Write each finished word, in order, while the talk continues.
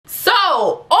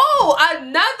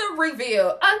Another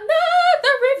reveal,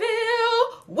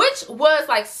 which was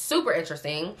like super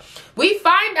interesting. We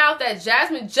find out that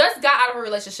Jasmine just got out of a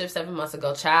relationship 7 months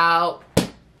ago. Child,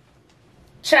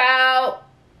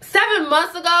 7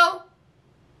 months ago.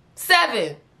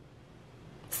 7.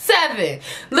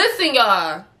 Listen,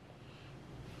 y'all.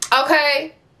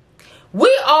 Okay,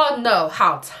 we all know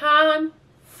how time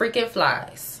freaking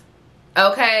flies.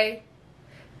 Okay,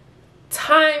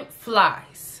 time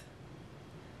flies.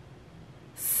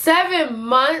 7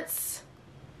 months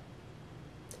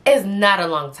is not a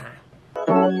long time.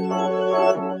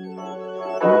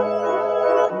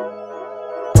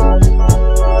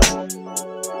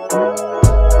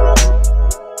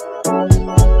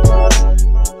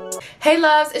 Hey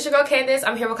loves, it's your girl Candace.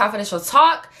 I'm here with Confidential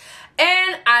Talk.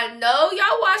 And I know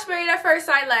y'all watched Married at First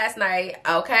Sight last night.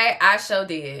 Okay, I sure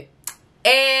did.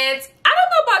 And I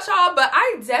don't know about y'all, but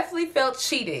I definitely felt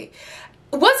cheated.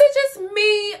 Was it just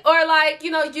me, or like,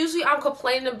 you know, usually I'm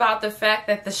complaining about the fact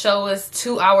that the show is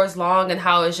 2 hours long and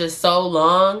how it's just so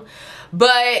long.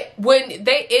 But when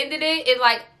they ended it in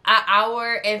like an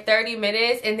hour and 30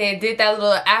 minutes and then did that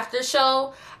little after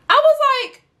show, I was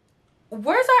like,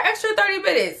 where's our extra 30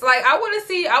 minutes? Like, I want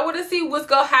to see what's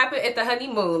gonna happen at the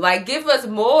honeymoon. Like, give us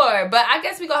more. But I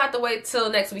guess we gonna have to wait till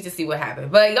next week to see what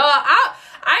happened. But y'all,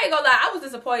 I ain't gonna lie, I was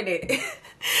disappointed.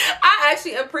 I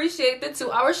actually appreciate the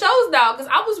 2 hour shows now, because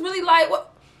I was really like,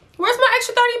 where's my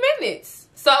extra 30 minutes?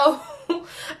 So I don't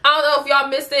know if y'all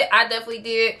missed it. I definitely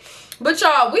did. But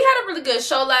y'all, we had a really good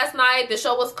show last night. The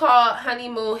show was called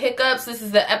Honeymoon Hiccups. This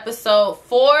is the episode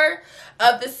 4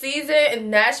 of the season in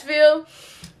Nashville.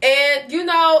 And, you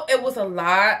know, it was a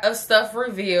lot of stuff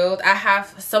revealed. I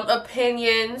have some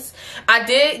opinions. I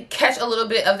did catch a little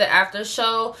bit of the after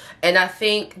show. And I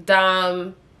think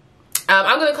Dom,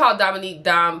 I'm going to call Dominique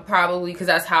Dom probably, because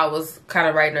that's how I was kind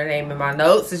of writing her name in my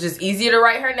notes. It's just easier to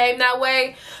write her name that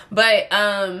way. But,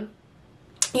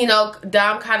 you know,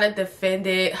 Dom kind of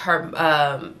defended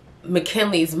her,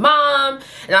 McKinley's mom.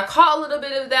 And I caught a little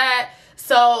bit of that.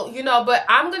 So, you know, but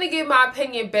I'm going to give my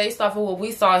opinion based off of what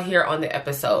we saw here on the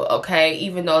episode, okay?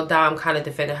 Even though Dom kind of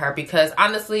defended her, because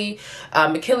honestly,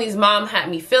 McKinley's mom had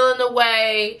me feeling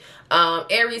away.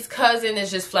 Aries' cousin is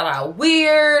just flat out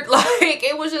weird. Like,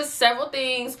 it was just several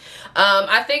things.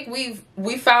 I think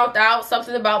we found out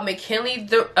something about McKinley in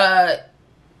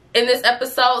this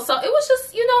episode. So it was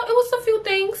just, you know, it was a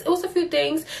few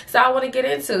things. So I want to get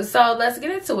into. So let's get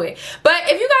into it. But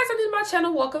if you guys are new to my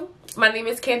channel, welcome. My name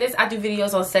is Candace. I do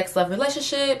videos on sex, love,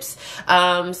 relationships,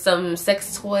 some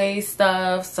sex toy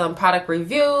stuff, some product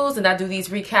reviews, and I do these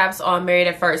recaps on Married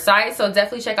at First Sight. So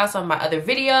definitely check out some of my other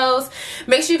videos.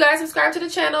 Make sure you guys subscribe to the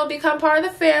channel, become part of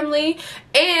the family,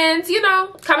 and, you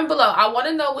know, comment below. I want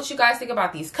to know what you guys think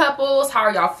about these couples. How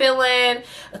are y'all feeling?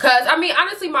 Because, I mean,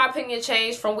 honestly, my opinion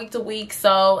changed from week to week,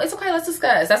 so it's okay. Let's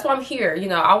discuss. That's why I'm here. You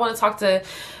know, I want to talk to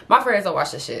my friends that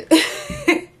watch this shit.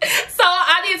 So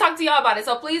I need to talk to y'all about it.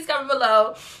 So please comment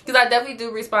below, because I definitely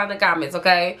do respond to comments,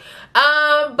 okay?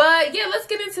 But yeah, let's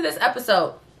get into this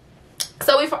episode.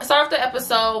 So we start off the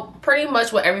episode pretty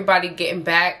much with everybody getting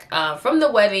back from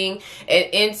the wedding and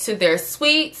into their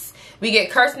suites. We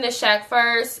get Kirsten and Shaq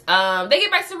first. They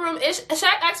get back to the room and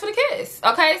Shaq asks for the kiss.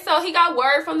 Okay, so he got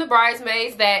word from the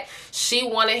bridesmaids that she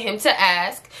wanted him to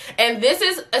ask. And this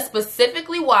is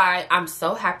specifically why I'm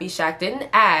so happy Shaq didn't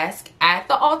ask at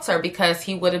the altar, because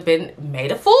he would have been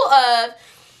made a fool of.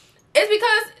 It's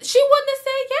because she wouldn't have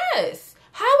said yes.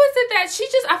 How is it that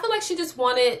I feel like she just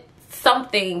wanted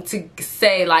something to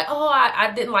say, like, oh,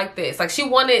 I didn't like this. Like, she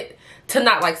wanted to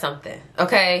not like something,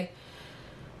 okay?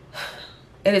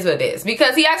 It is what it is.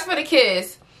 Because he asked for the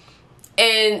kiss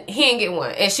and he didn't get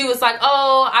one. And she was like,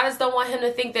 oh, I just don't want him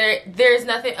to think there's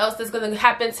nothing else that's going to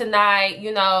happen tonight.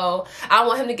 You know, I don't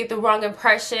want him to get the wrong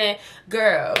impression.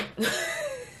 Girl.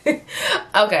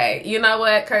 Okay, you know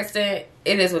what, Kirsten?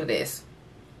 It is what it is.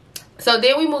 So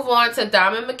then we move on to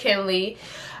Dom and McKinley.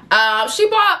 She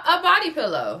bought a body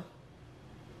pillow.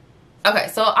 Okay,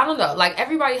 so I don't know. Like,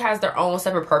 everybody has their own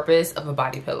separate purpose of a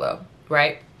body pillow,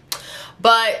 right?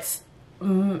 But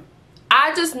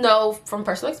I just know from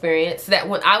personal experience that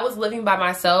when I was living by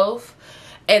myself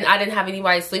and I didn't have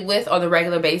anybody to sleep with on a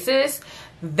regular basis,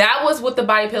 that was what the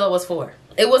body pillow was for.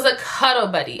 It was a cuddle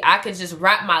buddy. I could just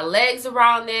wrap my legs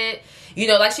around it. You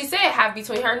know, like she said, have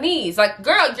between her knees. Like,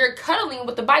 girl, you're cuddling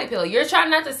with the body pillow. You're trying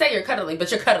not to say you're cuddling,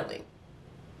 but you're cuddling.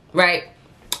 Right?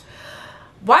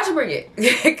 Why'd you bring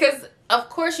it? Because of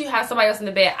course you have somebody else in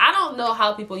the bed. I don't know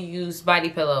how people use body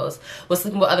pillows when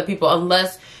sleeping with other people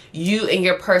unless you and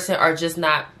your person are just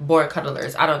not born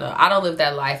cuddlers. I don't know. I don't live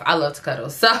that life. I love to cuddle.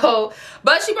 So,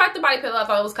 but she brought the body pillow. I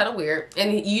thought it was kind of weird.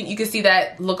 And you can see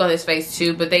that look on his face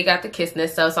too. But they got the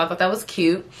kissness, so I thought that was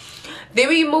cute. Then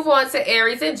we move on to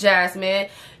Aries and Jasmine.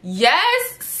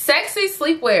 Yes, sexy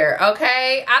sleepwear,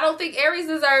 okay? I don't think Aries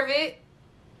deserve it.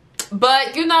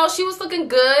 But, you know, she was looking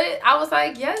good. I was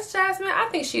like, yes, Jasmine. I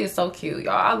think she is so cute,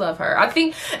 y'all. I love her. I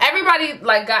think everybody,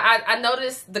 like, I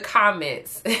noticed the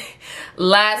comments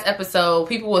last episode.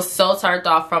 People were so turned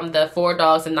off from the 4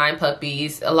 dogs and 9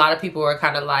 puppies. A lot of people were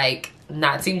kind of, like,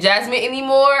 not Team Jasmine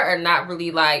anymore. Or not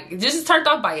really, like, just turned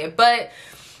off by it. But,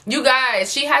 you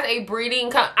guys, she has a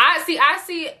breeding... I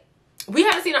see... We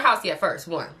haven't seen her house yet, first,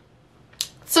 1.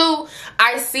 2,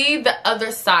 I see the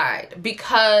other side.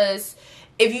 Because...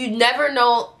 if you never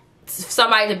know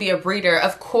somebody to be a breeder,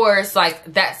 of course,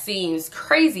 like, that seems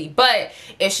crazy. But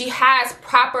if she has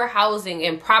proper housing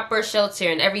and proper shelter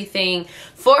and everything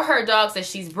for her dogs that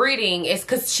she's breeding, it's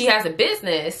because she has a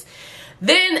business,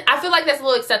 then I feel like that's a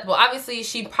little acceptable. Obviously,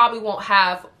 she probably won't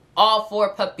have all 4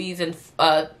 puppies and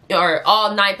or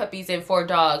all 9 puppies and 4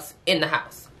 dogs in the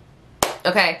house.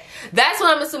 Okay, that's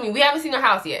what I'm assuming. We haven't seen her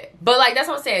house yet, but like, that's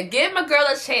what I'm saying. Give my girl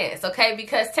a chance, okay?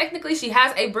 Because technically she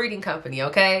has a breeding company,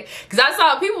 okay? Because I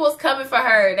saw people was coming for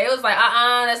her. They was like,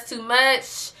 that's too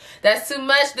much. That's too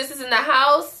much. This is in the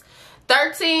house.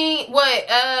 13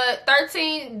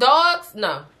 dogs?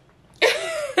 No.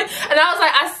 And I was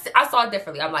like, I saw it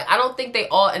differently. I'm like, I don't think they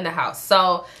all in the house.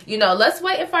 So, you know, let's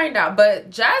wait and find out.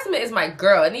 But Jasmine is my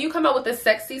girl. And then you come out with the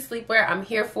sexy sleepwear. I'm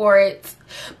here for it.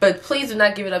 But please do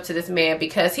not give it up to this man,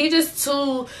 because he just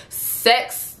too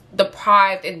sex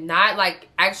deprived and not like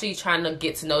actually trying to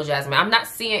get to know Jasmine. I'm not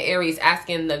seeing Aries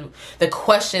asking the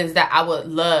questions that I would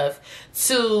love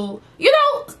to, you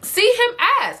know, see him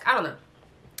ask. I don't know.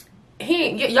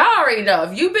 Y'all already know.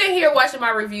 If you've been here watching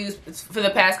my reviews for the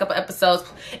past couple episodes,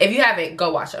 if you haven't,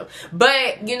 go watch them.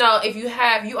 But, you know, if you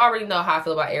have, you already know how I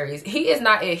feel about Aries. He is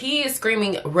not it. He is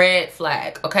screaming red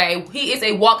flag, okay? He is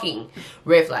a walking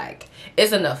red flag.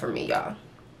 It's enough for me, y'all.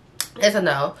 It's a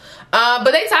no. But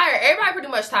they tired. Everybody pretty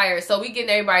much tired. So we getting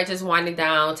everybody just winding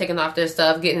down, taking off their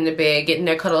stuff, getting into bed, getting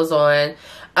their cuddles on.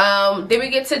 Then we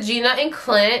get to Gina and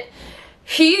Clint.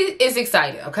 He is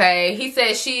excited, okay? He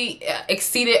said she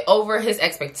exceeded over his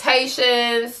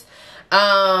expectations.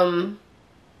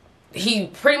 He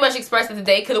pretty much expressed that the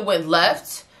day could have went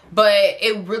left, but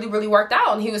it really, really worked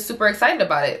out, and he was super excited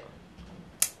about it.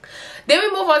 Then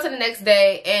we move on to the next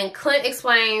day, and Clint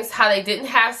explains how they didn't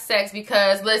have sex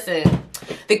because, listen,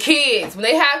 the kids, when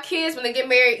they have kids, when they get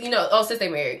married, you know, since they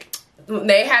married,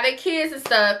 they have their kids and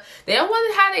stuff, they don't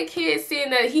want to have their kids seeing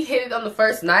that he hit it on the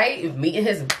first night, meeting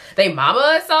their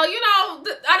mama. So, you know,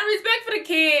 out of respect for the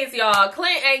kids, y'all,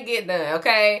 Clint ain't getting none,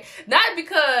 okay? Not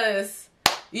because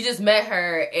you just met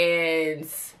her and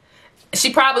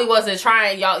she probably wasn't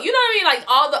trying, y'all. You know what I mean? Like,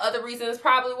 all the other reasons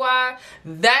probably why.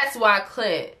 That's why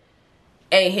Clint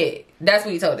ain't hit. That's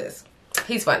what he told us.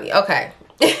 He's funny. Okay.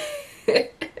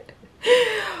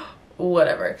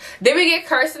 Whatever. Then we get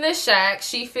Kirsten and Shaq.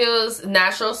 She feels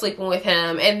natural sleeping with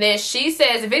him. And then she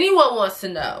says, if anyone wants to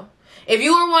know, if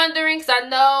you were wondering, because I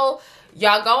know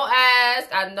y'all gonna ask,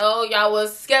 I know y'all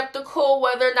was skeptical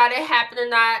whether or not it happened or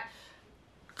not,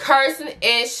 Kirsten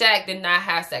and Shaq did not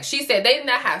have sex. She said they did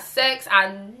not have sex.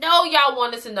 I know y'all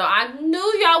wanted to know. I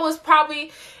knew y'all was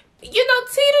probably, you know,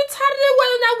 teeter-tottering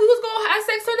whether or not we was gonna have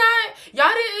sex or not.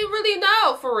 Y'all didn't really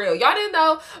know, for real. Y'all didn't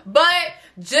know. But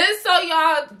just so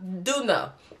y'all do know,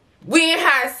 we ain't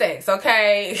had sex,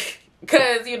 okay?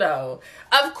 Because, you know,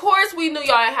 of course we knew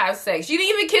y'all didn't have sex. You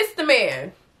didn't even kiss the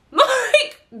man.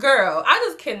 Like, girl, I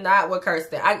just cannot with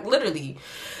Kirsten. I literally,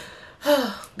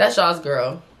 that's y'all's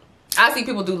girl. I see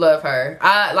people do love her.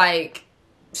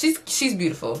 She's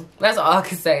beautiful. That's all I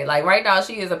can say. Like, right now,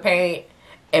 she is a pain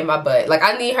in my butt. Like,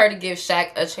 I need her to give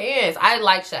Shaq a chance. I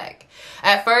like Shaq.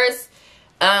 At first,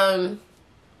 I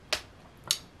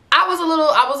was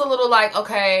a little like,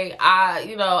 okay,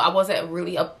 I wasn't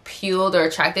really appealed or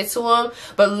attracted to him.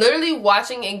 But literally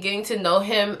watching and getting to know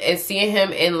him and seeing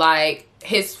him in, like,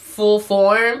 his full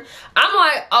form, I'm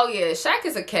like, oh yeah, Shaq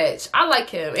is a catch. I like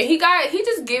him. And he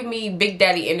just give me Big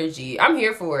Daddy energy. I'm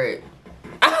here for it.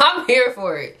 I'm here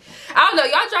for it. I don't know.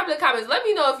 Y'all drop in the comments. Let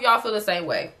me know if y'all feel the same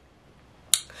way.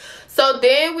 So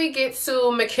then we get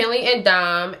to McKinley and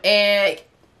Dom, and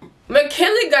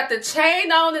McKinley got the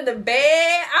chain on in the bed.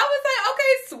 I was like,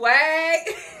 okay, swag.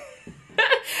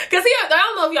 Because I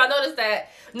don't know if y'all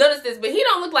noticed this, but he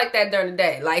don't look like that during the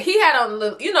day. Like, he had on a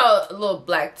little, you know, a little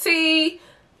black tee,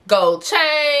 gold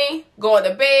chain, going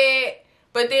to bed.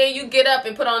 but then you get up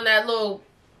and put on that little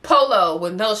polo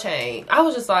with no chain. I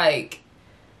was just like,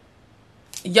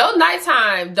 your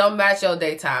nighttime don't match your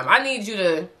daytime. I need you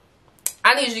to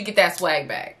get that swag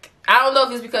back. I don't know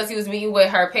if it's because he was meeting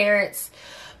with her parents,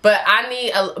 but I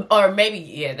need or maybe,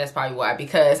 yeah, that's probably why,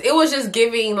 because it was just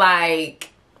giving like,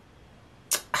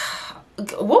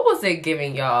 what was it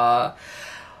giving, y'all?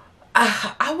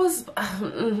 It was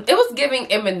giving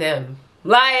Eminem.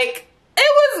 Like,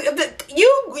 it was,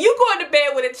 you going to bed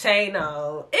with a chain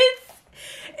on.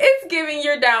 It's giving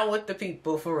you're down with the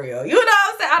people, for real. You know what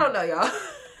I'm saying? I don't know, y'all.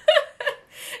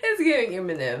 It's giving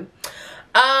Eminem.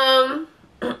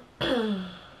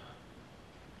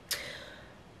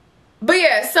 But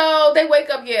yeah, so they wake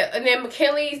up, yeah, and then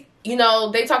McKinley, you know,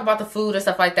 they talk about the food and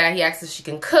stuff like that. He asks if she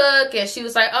can cook, and she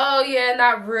was like, oh yeah,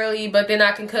 not really, but then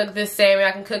I can cook this salmon,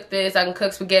 I can cook this, I can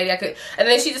cook spaghetti, and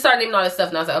then she just started naming all this stuff,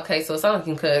 and I was like, okay, so someone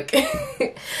can cook.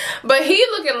 But he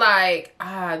looking like,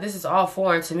 this is all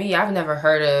foreign to me. I've never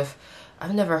heard of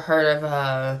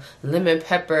lemon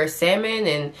pepper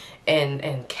salmon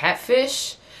and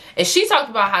catfish. And she talked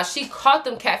about how she caught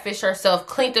them catfish herself,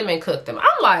 cleaned them, and cooked them.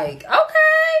 I'm like, okay,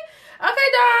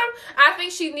 Dom. I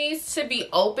think she needs to be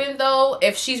open, though,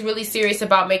 if she's really serious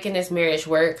about making this marriage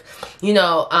work. You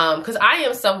know, because I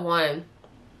am someone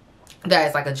that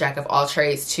is like a jack of all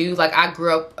trades too. Like, I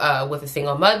grew up with a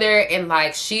single mother, and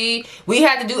like we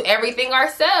had to do everything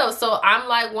ourselves. So I'm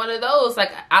like one of those,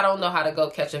 like, I don't know how to go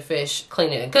catch a fish,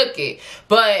 clean it, and cook it,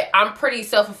 but I'm pretty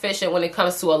self-efficient when it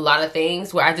comes to a lot of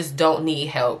things where I just don't need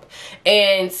help.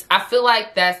 And I feel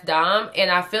like that's Dom,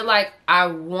 and I feel like I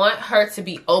want her to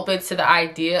be open to the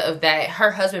idea of that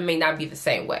her husband may not be the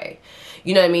same way.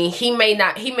 You know what I mean? He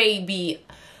may be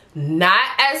not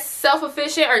as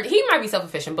self-efficient, or he might be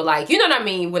self-efficient, but like, you know what I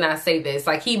mean when I say this,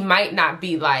 like, he might not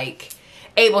be like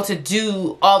able to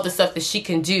do all the stuff that she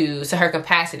can do to her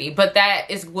capacity, but that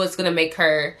is what's gonna make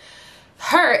her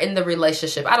in the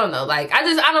relationship. I don't know, like, I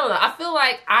don't know. I feel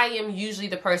like I am usually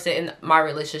the person in my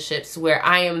relationships where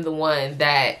I am the one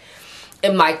that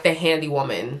am like the handy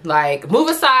woman. Like, move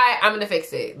aside, I'm gonna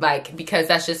fix it, like, because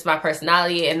that's just my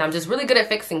personality, and I'm just really good at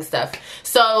fixing stuff.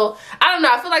 So I don't know,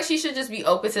 I feel like she should just be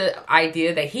open to the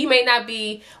idea that he may not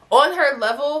be on her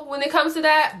level when it comes to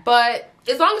that, but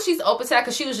as long as she's open to that,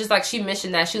 because she was just like, she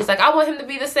mentioned that she was like, I want him to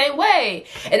be the same way,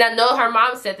 and I know her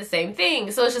mom said the same thing.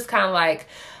 So it's just kind of like,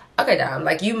 okay, Dom,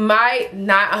 like, you might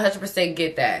not 100%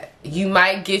 get that. You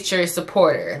might get your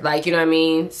supporter. Like, you know what I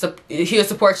mean? So he'll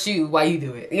support you while you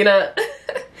do it, you know?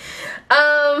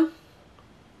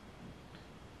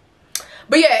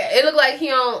 But yeah, it looked like he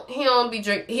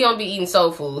don't be eating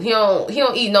soul food. He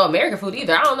don't eat no American food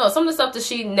either. I don't know. Some of the stuff that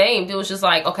she named, it was just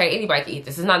like, okay, anybody can eat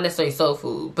this. It's not necessarily soul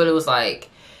food, but it was like,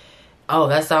 oh,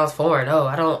 that sounds foreign. Oh,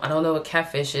 I don't know what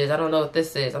catfish is. I don't know what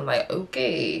this is. I'm like,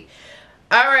 okay.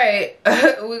 All right,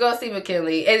 we're gonna see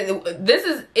McKinley, and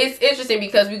it's interesting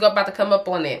because we're about to come up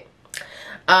on it,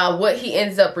 what he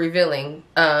ends up revealing.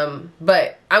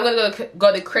 But I'm gonna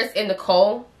go to Chris and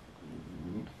Nicole.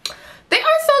 They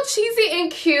are so cheesy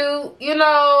and cute, you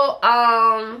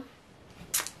know.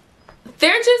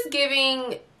 They're just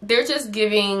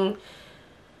giving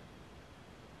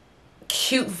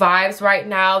cute vibes right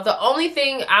now. The only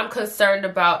thing I'm concerned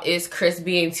about is Chris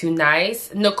being too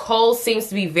nice. Nicole seems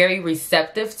to be very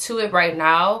receptive to it right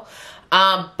now,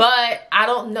 but I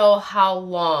don't know how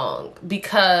long,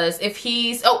 because if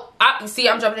he's I'm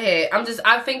jumping ahead.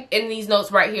 I think in these notes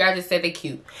right here I just said they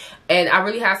cute, and I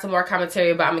really have some more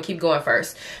commentary, but I'm gonna keep going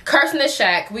first. Kirsten and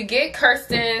Shaq. We get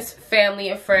Kirsten's family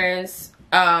and friends.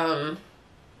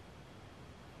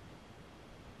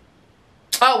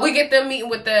 Oh, we get them meeting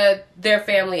with their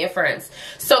family and friends.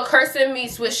 So Kirsten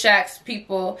meets with Shaq's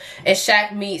people, and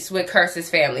Shaq meets with Kirsten's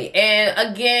family. And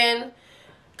again,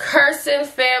 Kirsten's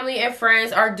family and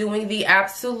friends are doing the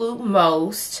absolute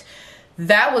most.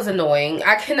 That was annoying.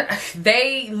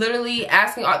 They literally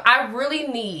asking, I really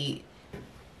need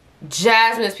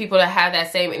Jasmine's people to have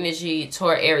that same energy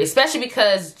toward Aries, especially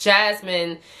because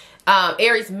Jasmine,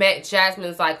 Aries met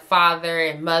Jasmine's like father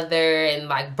and mother and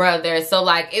like brother. So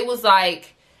like, it was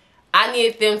like, I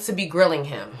needed them to be grilling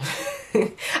him. I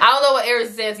don't know what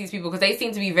Aries is saying to these people, because they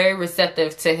seem to be very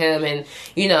receptive to him. And,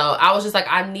 you know, I was just like,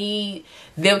 I need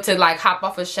them to like hop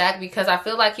off of Shaq, because I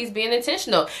feel like he's being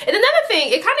intentional. And another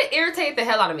thing, it kind of irritated the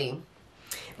hell out of me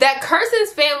that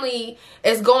Kirsten's family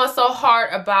is going so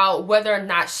hard about whether or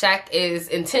not Shaq is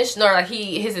intentional, or like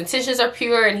his intentions are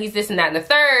pure and he's this and that and the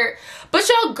third. But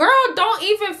your girl don't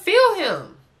even feel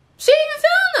him. She ain't even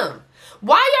feeling him.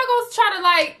 Why y'all gonna try to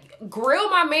like grill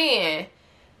my man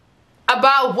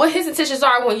about what his intentions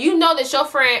are when you know that your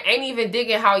friend ain't even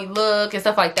digging how he look and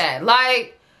stuff like that?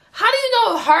 Like, how do you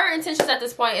know her intentions at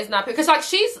this point is not pure? Because like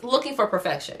she's looking for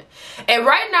perfection, and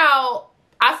right now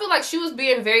I feel like she was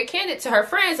being very candid to her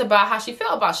friends about how she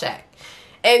felt about Shaq,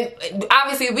 and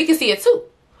obviously we can see it too.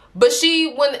 But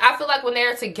I feel like when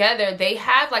they're together, they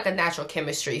have like a natural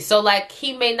chemistry. So like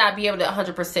he may not be able to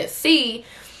 100% see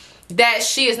that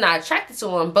she is not attracted to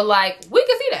him, but like we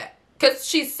can see that because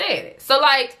she's saying it. So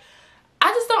like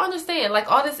I just don't understand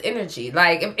like all this energy.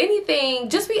 Like if anything,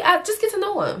 just get to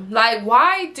know him. Like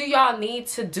why do y'all need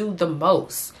to do the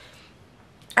most?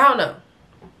 I don't know.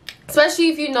 Especially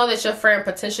if you know that your friend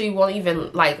potentially won't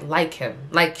even like him.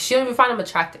 Like she don't even find him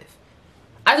attractive.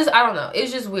 I don't know.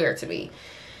 It's just weird to me.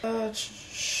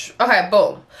 Okay,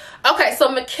 boom. Okay, so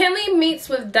McKinley meets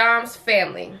with Dom's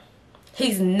family.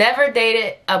 He's never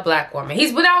dated a black woman.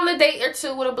 He's been out on a date or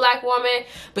two with a black woman,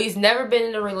 but he's never been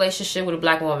in a relationship with a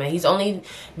black woman. He's only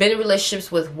been in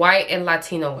relationships with white and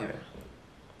Latino women.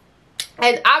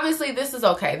 And obviously this is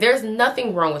okay. There's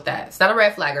nothing wrong with that. It's not a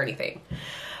red flag or anything.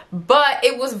 But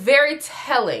it was very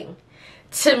telling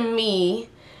to me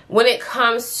when it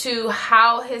comes to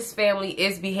how his family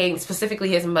is behaving, specifically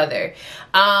his mother.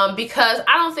 Because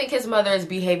I don't think his mother is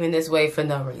behaving this way for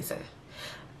no reason.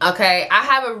 Okay, I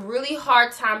have a really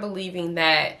hard time believing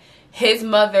that his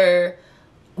mother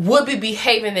would be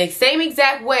behaving the same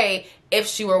exact way if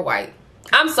she were white.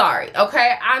 I'm sorry,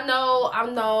 okay? I know.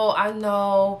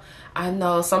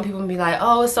 Some people be like,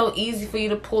 oh, it's so easy for you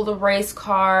to pull the race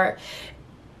card.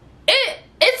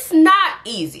 It's not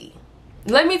easy.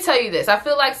 Let me tell you this. I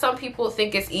feel like some people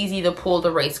think it's easy to pull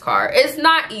the race card. It's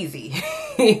not easy.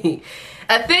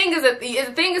 A thing is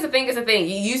a thing.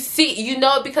 You see, you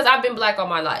know, because I've been black all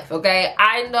my life, okay?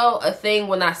 I know a thing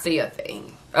when I see a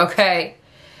thing, okay?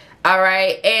 All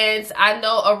right? And I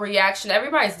know a reaction.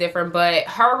 Everybody's different, but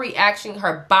her reaction,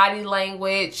 her body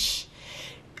language,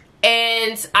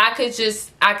 and I could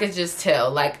just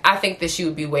tell. Like, I think that she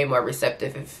would be way more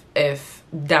receptive if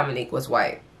Dominique was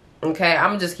white. Okay,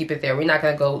 I'm gonna just keep it there. We're not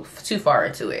gonna go too far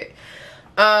into it.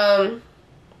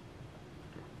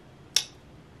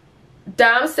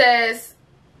 Dom says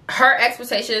her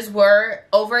expectations were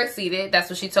over-exceeded.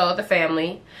 That's what she told the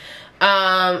family.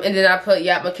 And then I put,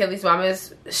 yeah, McKinley's mom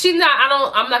is,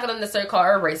 I'm not gonna necessarily call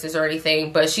her racist or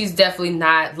anything, but she's definitely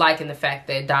not liking the fact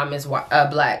that Dom is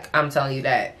black. I'm telling you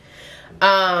that.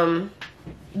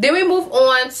 Then we move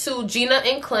on to Gina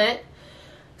and Clint.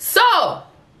 So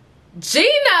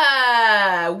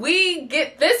Gina, we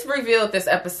get this revealed this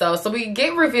episode. So we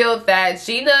get revealed that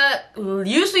Gina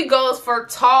usually goes for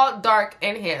tall, dark,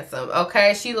 and handsome.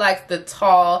 Okay, she likes the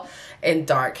tall and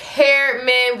dark haired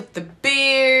men with the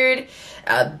beard,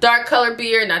 dark colored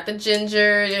beard, not the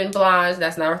ginger and blondes.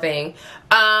 That's not her thing.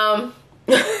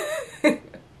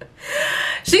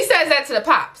 She says that to the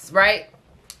pops, right?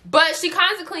 But she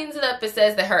kind of cleans it up and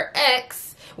says that her ex,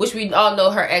 which we all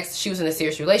know her ex, she was in a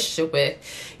serious relationship with,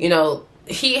 you know,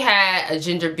 he had a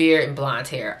ginger beard and blonde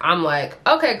hair. I'm like,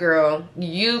 okay, girl,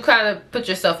 you kind of put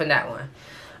yourself in that one.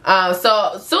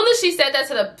 So as soon as she said that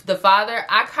to the father,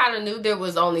 I kind of knew there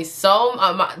was only so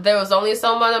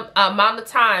amount of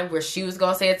time where she was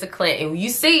gonna say it to Clint. And you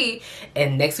see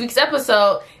in next week's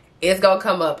episode, it's gonna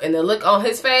come up, and the look on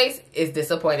his face is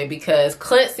disappointed because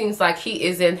Clint seems like he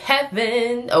is in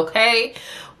heaven, okay,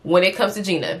 when it comes to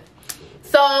Gina.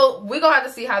 So we're gonna have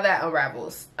to see how that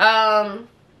unravels.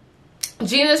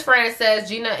 Gina's friend says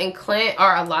Gina and Clint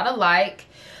are a lot alike.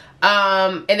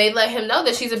 And they let him know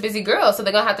that she's a busy girl, so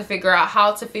they're gonna have to figure out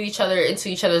how to fit each other into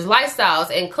each other's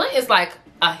lifestyles. And Clint is like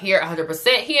here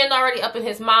 100%. He ain't already up in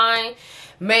his mind,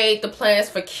 made the plans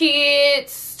for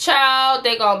kids, child.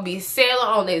 They gonna be sailing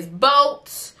on this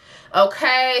boat,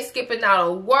 okay, skipping out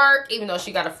on work, even though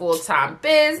she got a full-time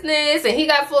business and he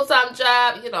got a full-time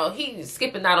job. You know, he's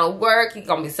skipping out on work. He's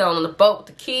gonna be sailing on the boat with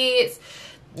the kids,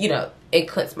 you know, in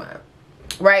Clint's mind,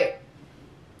 right?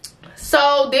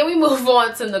 So then we move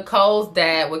on to Nicole's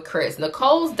dad with Chris.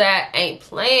 Nicole's dad ain't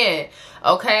playing,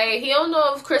 okay? He don't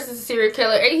know if Chris is a serial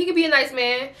killer. He could be a nice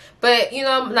man, but, you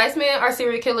know, nice men are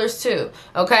serial killers too,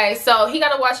 okay? So he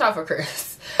got to watch out for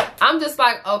Chris. I'm just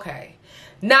like, okay.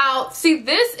 Now, see,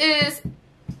 this is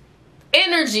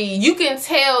energy. You can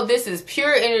tell this is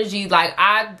pure energy. Like,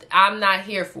 I'm not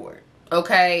here for it,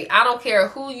 okay? I don't care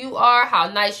who you are, how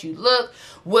nice you look,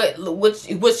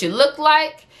 what you look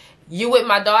like. You with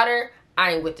my daughter,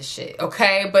 I ain't with the shit,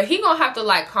 okay? But he gonna have to,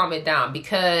 like, calm it down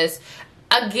because,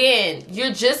 again,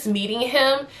 you're just meeting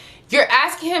him. You're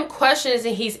asking him questions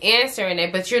and he's answering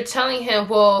it, but you're telling him,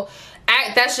 well,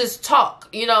 that's just talk.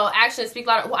 You know, actions speak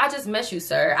louder. Well, I just met you,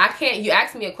 sir. I can't, you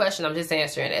asked me a question, I'm just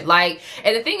answering it. Like,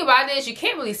 and the thing about it is you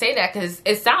can't really say that because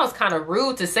it sounds kind of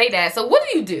rude to say that. So what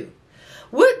do?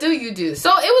 what do you do? So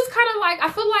it was kind of like,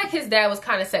 I feel like his dad was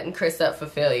kind of setting Chris up for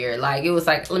failure. Like, it was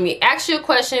like, let me ask you a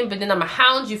question, but then I'm gonna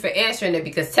hound you for answering it,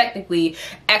 because technically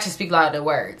actions speak louder than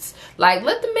words. Like,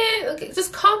 let the man,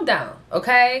 just calm down,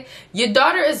 okay? Your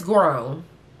daughter is grown,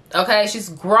 okay? She's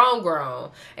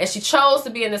grown, and she chose to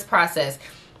be in this process.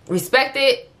 Respect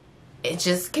it and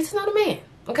just get to know the man,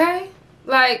 okay?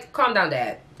 Like, calm down,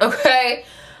 dad, okay?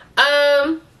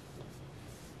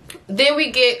 Then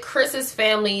we get Chris's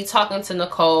family talking to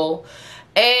Nicole,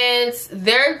 and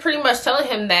they're pretty much telling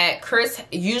him that Chris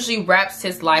usually wraps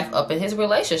his life up in his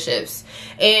relationships,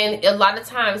 and a lot of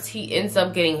times he ends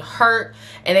up getting hurt,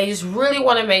 and they just really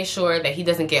want to make sure that he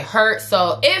doesn't get hurt.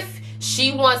 So if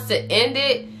she wants to end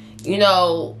it, you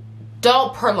know,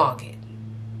 don't prolong it,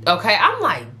 okay? I'm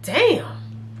like, damn,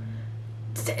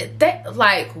 that,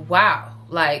 like, wow,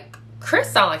 like, Chris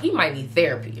sound like he might need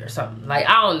therapy or something. Like,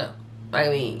 I don't know. I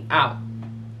mean,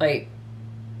 like,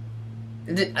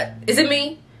 is it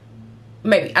me?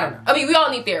 Maybe, I don't know. I mean, we all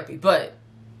need therapy, but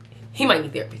he might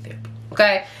need therapy,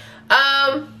 okay?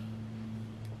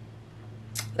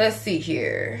 Let's see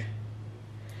here.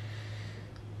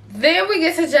 Then we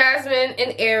get to Jasmine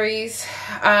and Aries,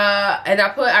 and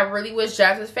I really wish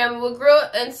Jasmine's family would grill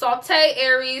and saute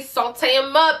Aries, saute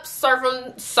him up, serve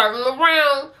him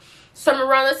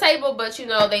around the table, but you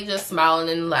know, they just smiling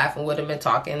and laughing with him and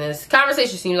talking, and this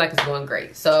conversation seems like it's going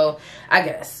great, so I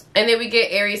guess. And then we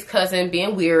get Aries' cousin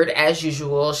being weird as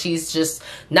usual. She's just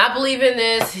not believing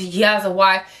this. He has a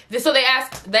wife. So they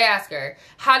ask her,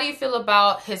 how do you feel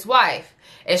about his wife?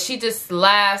 And she just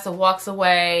laughs and walks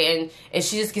away, and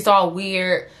she just gets all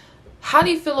weird. How do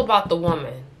you feel about the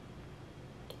woman?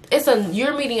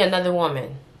 You're meeting another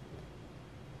woman.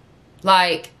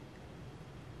 Like,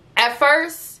 at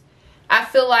first, I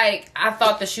feel like I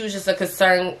thought that she was just a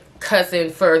concerned cousin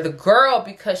for the girl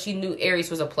because she knew Aries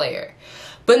was a player.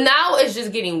 But now it's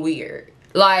just getting weird.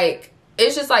 Like,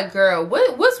 it's just like, girl,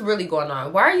 what's really going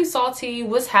on? Why are you salty?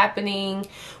 What's happening?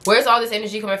 Where's all this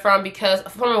energy coming from? Because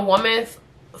from a woman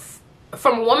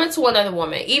to another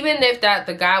woman, even if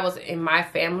the guy was in my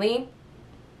family,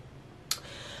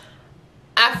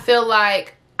 I feel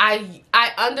like I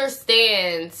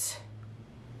understand.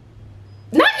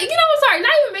 Not even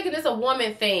making this a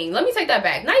woman thing. Let me take that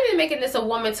back. Not even making this a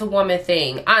woman to woman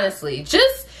thing. Honestly, you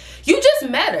just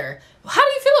met her. How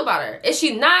do you feel about her? Is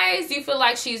she nice? Do you feel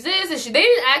like she's this? They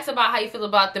didn't ask about how you feel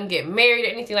about them getting married or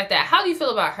anything like that. How do you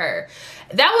feel about her?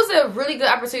 That was a really good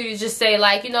opportunity to just say,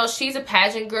 like, you know, she's a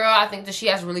pageant girl. I think that she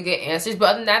has really good answers. But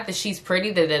other than that she's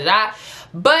pretty, da-da-da.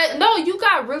 But no, you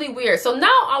got really weird. So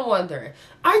now I'm wondering,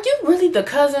 are you really the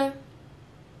cousin?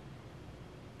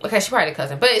 Okay, she's probably the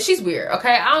cousin, but she's weird,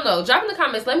 okay? I don't know. Drop in the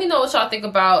comments. Let me know what y'all think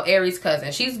about Aries'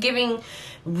 cousin. She's giving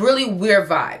really weird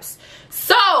vibes.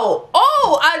 So,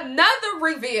 another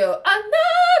reveal,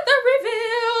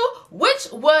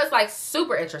 which was like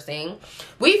super interesting.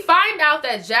 We find out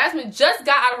that Jasmine just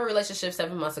got out of a relationship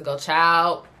 7 months ago.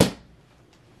 Child.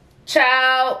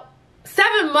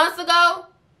 7 months ago?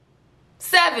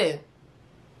 7.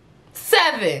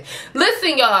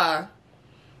 Listen, y'all.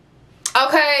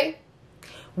 Okay?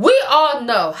 We all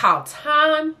know how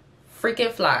time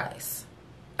freaking flies.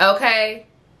 Okay?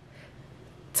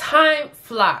 Time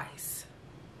flies.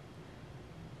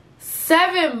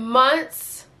 7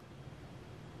 months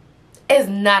is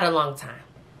not a long time.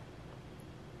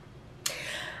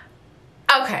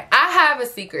 Okay, I have a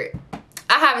secret.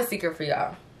 For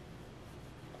y'all.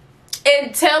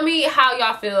 And tell me how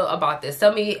y'all feel about this.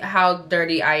 Tell me how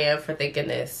dirty I am for thinking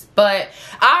this. But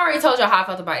I already told y'all how I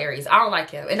felt about Aries. I don't like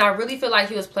him. And I really feel like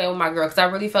he was playing with my girl. Because I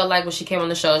really felt like when she came on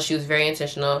the show, she was very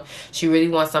intentional. She really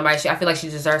wants somebody. I feel like she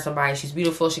deserves somebody. She's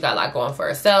beautiful. She got a lot going for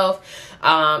herself.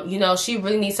 You know, she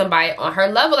really needs somebody on her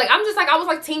level. Like, I was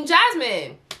like Team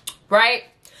Jasmine. Right?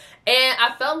 And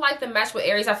I felt like the match with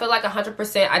Aries, I feel like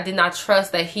 100% I did not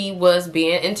trust that he was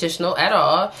being intentional at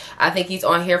all. I think he's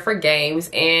on here for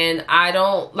games, and I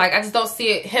just don't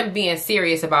see him being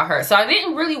serious about her. So I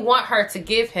didn't really want her to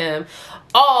give him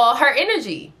all her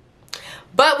energy.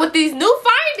 But with these new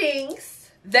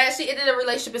findings that she ended a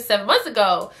relationship 7 months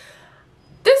ago,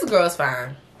 this girl's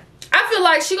fine. I feel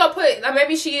like she gonna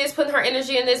maybe she is putting her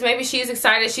energy in this. Maybe she is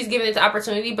excited. She's giving it the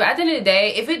opportunity. But at the end of the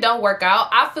day, if it don't work out,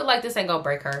 I feel like this ain't gonna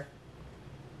break her.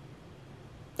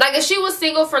 Like, if she was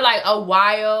single for like a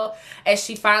while and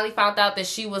she finally found out that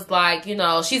she was like, you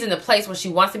know, she's in a place where she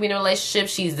wants to be in a relationship,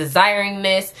 she's desiring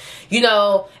this, you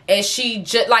know, and she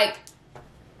just like,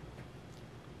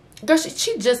 girl,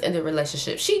 she just ended a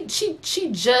relationship. She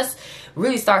just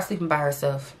really started sleeping by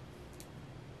herself.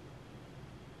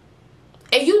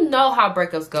 And you know how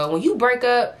breakups go. When you break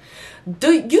up,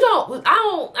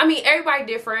 I mean, everybody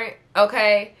different.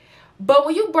 okay? But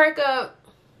when you break up,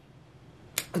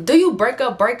 do you break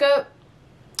up?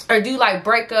 Or do you like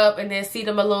break up and then see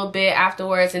them a little bit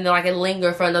afterwards and then like it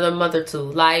linger for another month or two?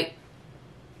 Like,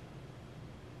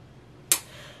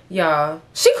 y'all,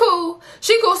 she cool.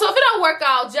 So if it don't work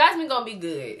out, Jasmine gonna be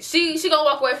good. She gonna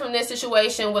walk away from this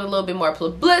situation with a little bit more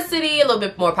publicity, a little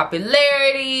bit more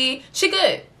popularity. She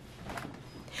good.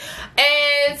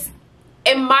 And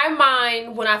in my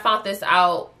mind, when I found this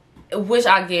out, which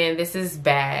again, this is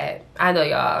bad. I know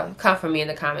y'all come for me in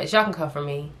the comments. Y'all can come for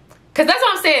me. Cause that's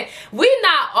what I'm saying. We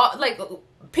not all, like,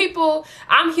 people,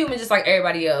 I'm human just like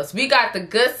everybody else. We got the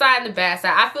good side and the bad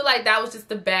side. I feel like that was just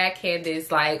the bad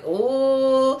Candace. Like,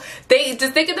 ooh, they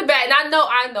just think of the bad. And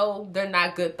I know they're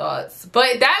not good thoughts.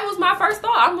 But that was my first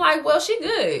thought. I'm like, well, she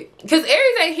good. Cause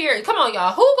Aries ain't here. Come on,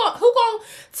 y'all. Who gonna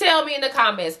tell me in the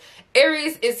comments?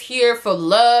 Aries is here for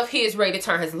love. He is ready to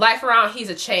turn his life around. He's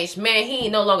a changed man. He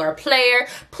ain't no longer a player.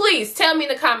 Please tell me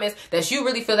in the comments that you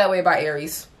really feel that way about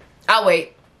Aries. I'll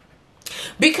wait.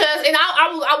 Because, and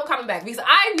I will comment back, because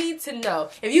I need to know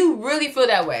if you really feel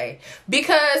that way.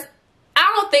 Because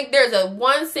I don't think there's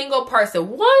one single person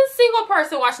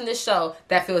watching this show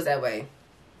that feels that way.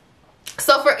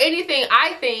 So for anything,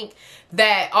 I think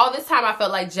that all this time I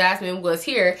felt like Jasmine was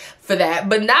here for that.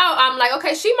 But now I'm like,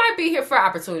 okay, she might be here for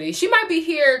opportunity. She might be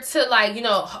here to, like, you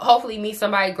know, hopefully meet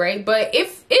somebody great. But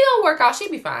if it don't work out, she'd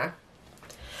be fine.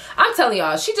 I'm telling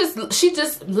y'all, she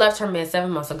just left her man 7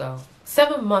 months ago.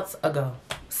 7 months ago.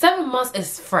 7 months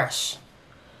is fresh.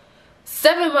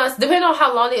 7 months, depending on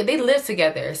how long they lived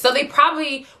together. So they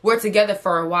probably were together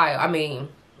for a while. I mean,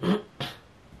 I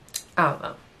don't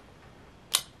know.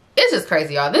 It's just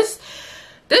crazy, y'all. This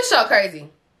show crazy.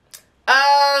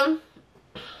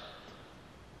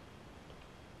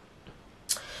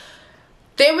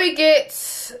 Then we get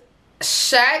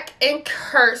Shaq and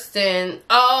Kirsten.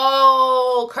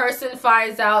 Oh, Kirsten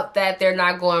finds out that they're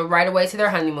not going right away to their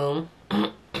honeymoon.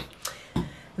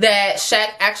 That Shaq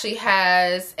actually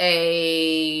has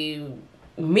a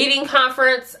meeting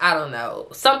conference. I don't know.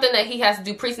 Something that he has to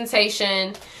do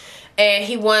presentation. And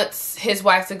he wants his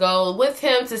wife to go with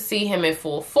him to see him in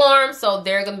full form. So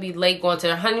they're going to be late going to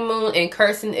their honeymoon. And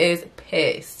Kirsten is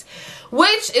pissed.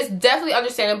 Which is definitely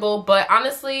understandable. But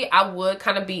honestly, I would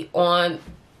kind of be on...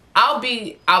 I'll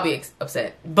be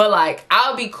upset, but like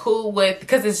I'll be cool with,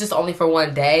 because it's just only for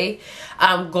one day.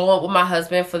 I'm going with my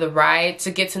husband for the ride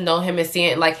to get to know him and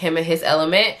seeing like him in his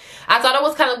element. I thought it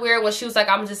was kind of weird when she was like,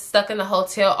 I'm just stuck in the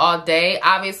hotel all day.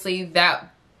 Obviously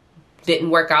that didn't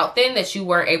work out then, that you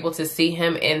weren't able to see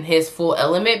him in his full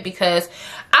element, because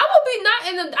I would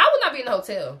not be in the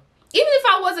hotel. Even if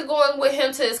I wasn't going with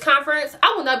him to his conference,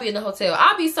 I would not be in the hotel.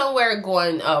 I'll be somewhere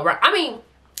going I mean,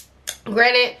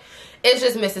 granted, it's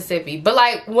just Mississippi. But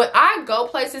like when I go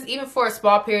places, even for a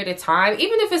small period of time,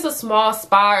 even if it's a small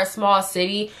spa or a small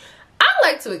city, I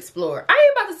like to explore. I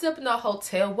ain't about to sit up in a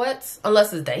hotel. What?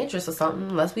 Unless it's dangerous or something.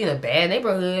 Unless we in a bad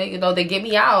neighborhood. You know, they get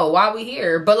me out while we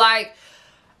here. But like,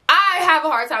 I have a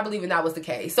hard time believing that was the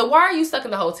case. So why are you stuck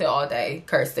in the hotel all day,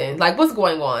 Kirsten? Like, what's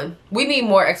going on? We need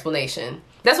more explanation.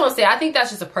 That's what I'm saying. I think that's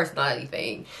just a personality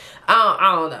thing.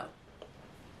 I don't know.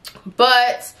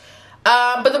 But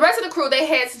the rest of the crew, they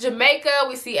head to Jamaica.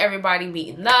 We see everybody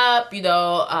meeting up. You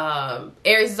know,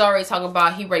 Aries is already talking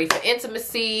about he ready for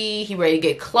intimacy. He ready to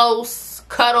get close,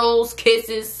 cuddles,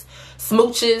 kisses,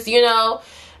 smooches, you know.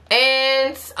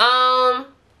 And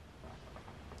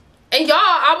y'all,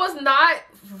 I was not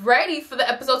ready for the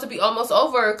episode to be almost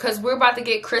over, because we're about to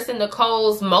get Chris and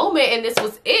Nicole's moment, and this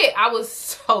was it. I was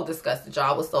so disgusted,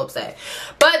 y'all. I was so upset.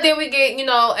 But then we get, you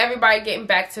know, everybody getting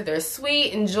back to their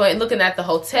suite, enjoying, looking at the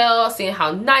hotel, seeing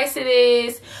how nice it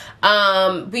is.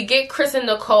 We get Chris and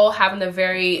Nicole having a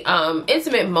very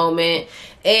intimate moment,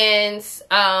 and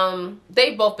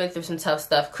they've both been through some tough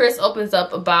stuff. Chris opens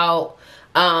up about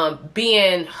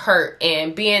being hurt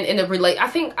and being in a I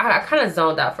think I kind of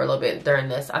zoned out for a little bit during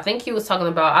this. I think he was talking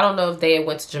about, I don't know if they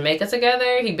went to Jamaica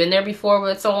together. He'd been there before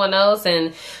with someone else,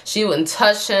 and she wouldn't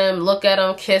touch him, look at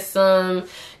him, kiss him,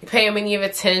 pay him any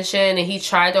attention, and he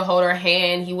tried to hold her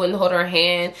hand. He wouldn't hold her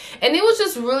hand, and it was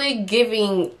just really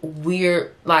giving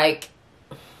weird, like,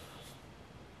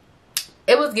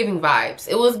 it was giving vibes.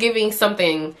 It was giving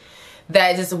something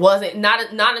that just wasn't,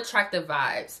 not attractive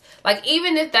vibes. Like,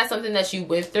 even if that's something that you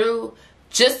went through,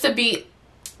 just to be,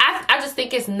 I just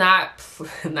think it's not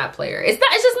player. It's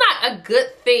just not a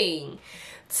good thing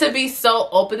to be so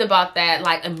open about that,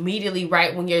 like, immediately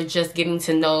right when you're just getting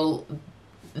to know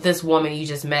this woman you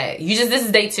just met. This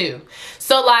is day 2.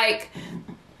 So, like,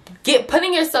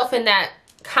 putting yourself in that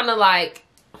kind of, like,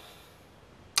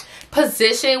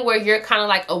 position where you're kind of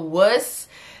like a wuss,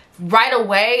 right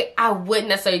away, I wouldn't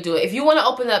necessarily do it. If you want to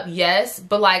open up, yes,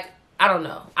 but like, I don't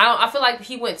know. I feel like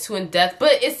he went too in depth,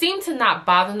 but it seemed to not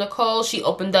bother Nicole. She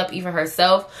opened up even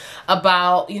herself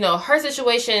about, you know, her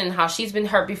situation and how she's been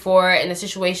hurt before, and the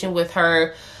situation with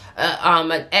her,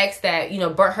 an ex that, you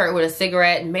know, burnt her with a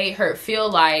cigarette and made her feel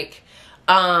like,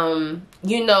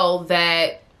 you know,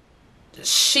 that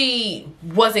she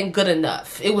wasn't good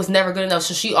enough. It was never good enough.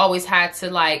 So she always had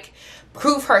to like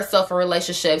prove herself in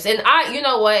relationships. And you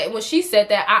know what, when she said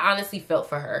that, I honestly felt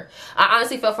for her. I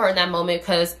honestly felt for her in that moment,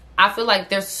 because I feel like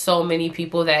there's so many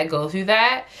people that go through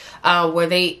that, where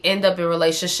they end up in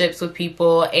relationships with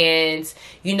people and,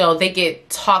 you know, they get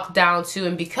talked down to,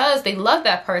 and because they love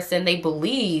that person, they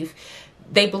believe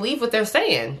what they're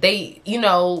saying. They, you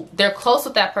know, they're close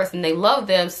with that person, they love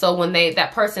them, so when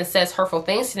that person says hurtful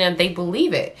things to them, they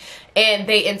believe it and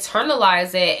they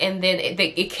internalize it, and then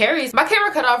it carries. My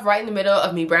camera cut off right in the middle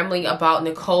of me rambling about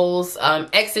Nicole's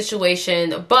ex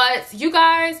situation. But you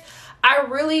guys, I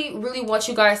really want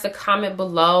you guys to comment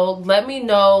below. Let me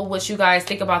know what you guys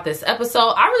think about this episode.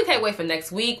 I really can't wait for next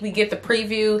week. We get the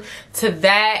preview to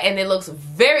that, and it looks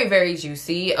very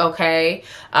juicy, okay?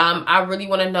 I really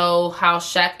want to know how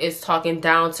Shaq is talking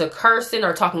down to Kirsten,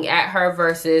 or talking at her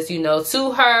versus, you know,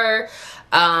 to her.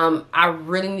 I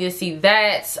really need to see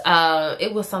that.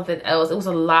 It was something else. It was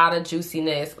a lot of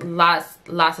juiciness,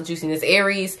 lots of juiciness.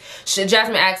 Aries,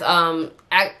 Jasmine asks,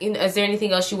 is there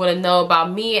anything else you want to know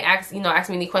about me? Ask me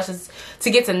any questions to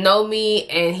get to know me.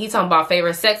 And he talking about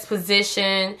favorite sex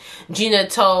position. Gina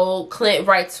told Clint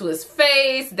right to his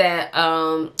face that,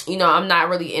 you know, I'm not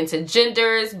really into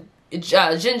gingers,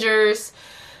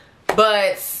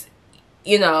 but,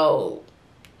 you know,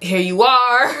 here you are.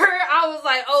 I was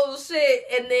like, oh shit.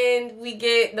 And then we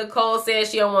get Nicole saying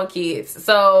she don't want kids.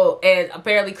 So, and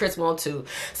apparently Chris won't too.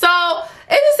 So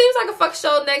it just seems like a fuck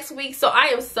show next week. So I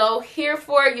am so here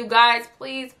for it. You guys,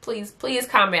 please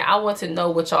comment. I want to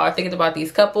know what y'all are thinking about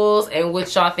these couples and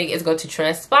what y'all think is going to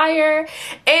transpire.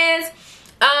 And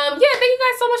yeah, thank you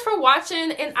guys so much for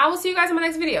watching, and I will see you guys in my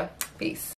next video. Peace.